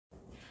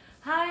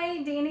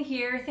Hi, Dana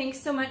here.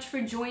 Thanks so much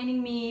for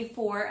joining me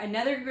for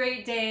another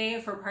great day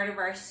for part of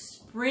our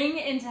Spring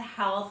into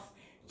Health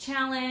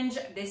challenge.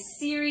 This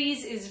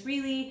series is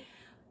really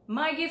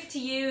my gift to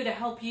you to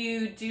help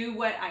you do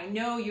what I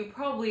know you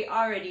probably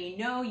already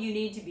know you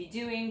need to be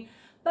doing,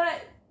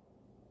 but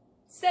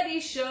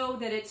studies show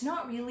that it's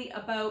not really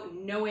about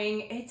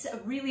knowing, it's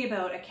really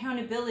about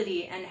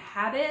accountability and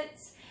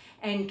habits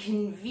and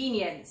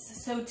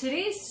convenience. So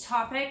today's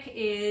topic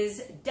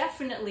is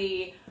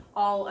definitely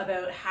all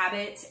about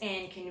habits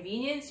and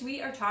convenience. We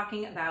are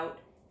talking about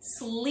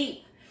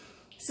sleep.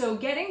 So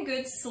getting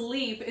good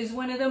sleep is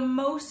one of the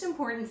most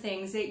important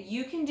things that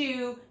you can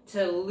do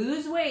to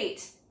lose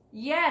weight.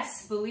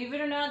 Yes, believe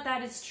it or not,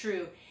 that is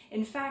true.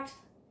 In fact,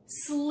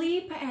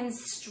 sleep and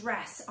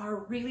stress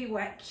are really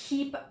what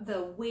keep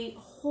the weight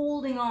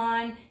holding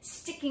on,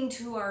 sticking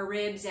to our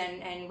ribs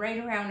and right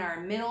around our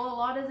middle a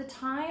lot of the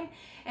time.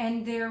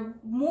 And they're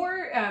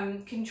more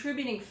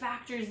contributing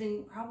factors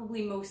than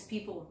probably most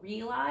people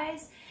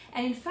realize.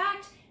 And in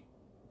fact,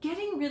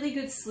 getting really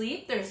good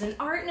sleep, there's an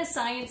art and a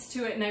science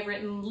to it, and I've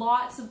written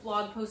lots of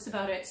blog posts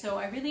about it. So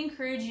I really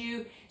encourage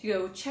you to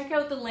go check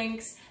out the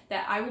links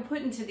that I will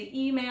put into the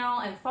email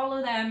and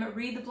follow them,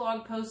 read the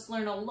blog posts,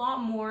 learn a lot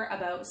more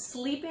about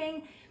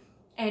sleeping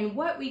and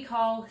what we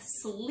call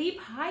sleep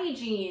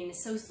hygiene.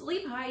 So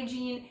sleep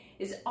hygiene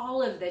is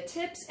all of the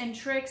tips and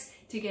tricks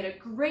to get a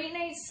great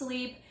night's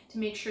sleep, to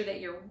make sure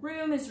that your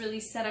room is really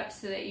set up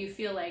so that you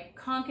feel like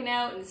conking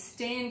out and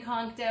staying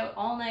conked out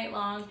all night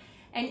long.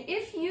 And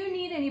if you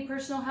need any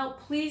personal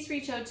help, please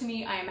reach out to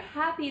me. I am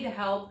happy to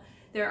help.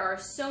 There are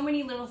so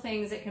many little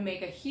things that can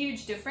make a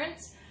huge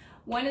difference.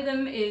 One of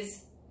them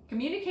is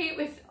communicate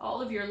with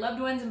all of your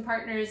loved ones and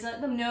partners.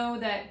 Let them know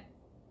that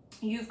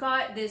you've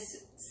got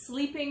this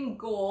sleeping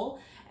goal,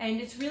 and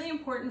it's really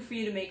important for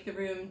you to make the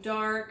room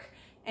dark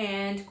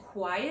and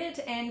quiet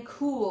and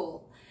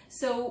cool.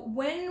 So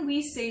when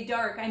we say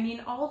dark, I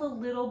mean all the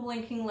little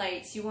blinking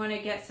lights. You want to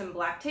get some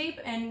black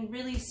tape and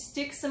really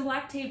stick some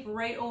black tape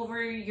right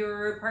over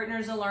your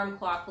partner's alarm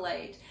clock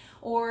light.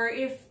 Or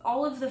if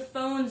all of the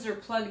phones are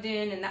plugged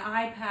in and the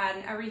iPad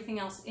and everything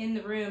else in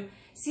the room,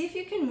 see if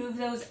you can move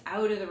those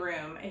out of the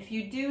room. If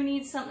you do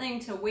need something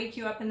to wake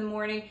you up in the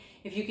morning,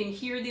 if you can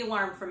hear the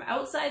alarm from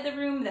outside the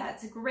room,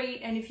 that's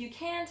great. And if you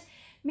can't,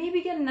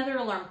 maybe get another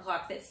alarm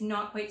clock that's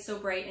not quite so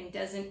bright and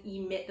doesn't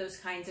emit those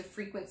kinds of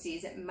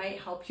frequencies. It might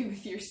help you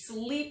with your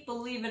sleep,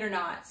 believe it or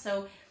not.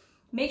 So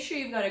make sure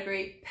you've got a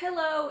great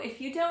pillow.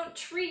 If you don't,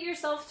 treat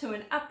yourself to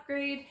an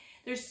upgrade.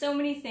 There's so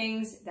many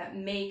things that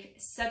make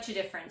such a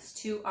difference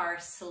to our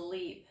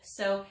sleep.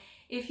 So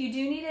if you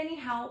do need any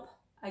help,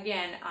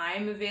 again,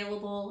 I'm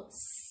available.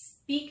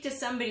 Speak to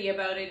somebody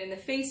about it in the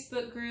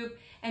Facebook group,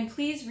 and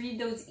please read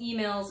those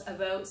emails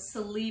about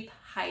sleep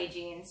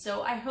hygiene.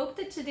 So I hope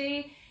that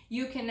today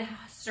you can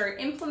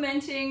start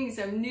implementing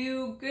some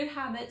new good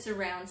habits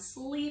around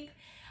sleep.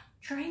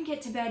 Try and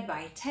get to bed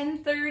by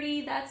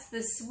 10:30. That's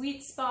the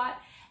sweet spot.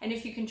 And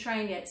if you can try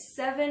and get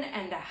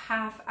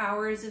 7.5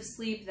 hours of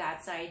sleep,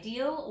 that's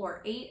ideal,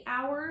 or 8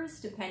 hours,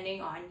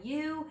 depending on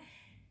you.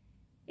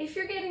 If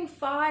you're getting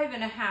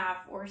 5.5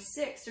 or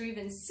 6 or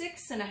even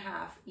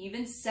 6.5,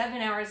 even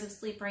 7 hours of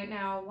sleep right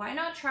now, why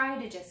not try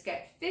to just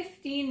get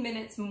 15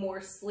 minutes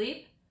more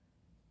sleep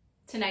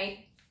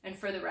tonight and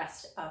for the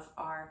rest of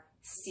our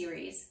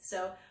series?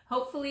 So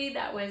hopefully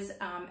that was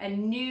a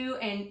new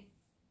and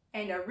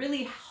a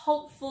really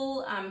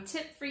helpful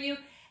tip for you,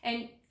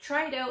 and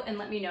try it out and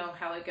let me know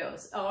how it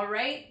goes. All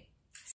right,